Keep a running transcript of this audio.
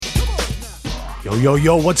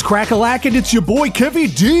Yo, what's crack-a-lackin'? It's your boy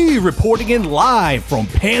Kevy D reporting in live from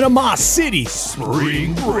Panama City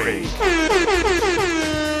Spring Break.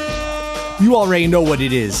 You already know what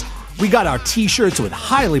it is. We got our t-shirts with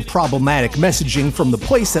highly problematic messaging from the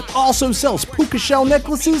place that also sells puka shell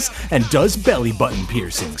necklaces and does belly button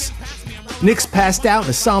piercings. Nick's passed out in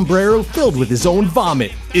a sombrero filled with his own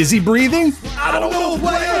vomit. Is he breathing? I don't know,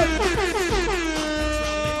 player!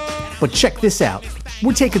 But check this out.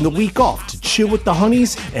 We're taking the week off to chill with the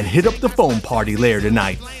honeys and hit up the foam party later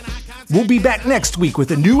tonight. We'll be back next week with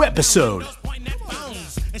a new episode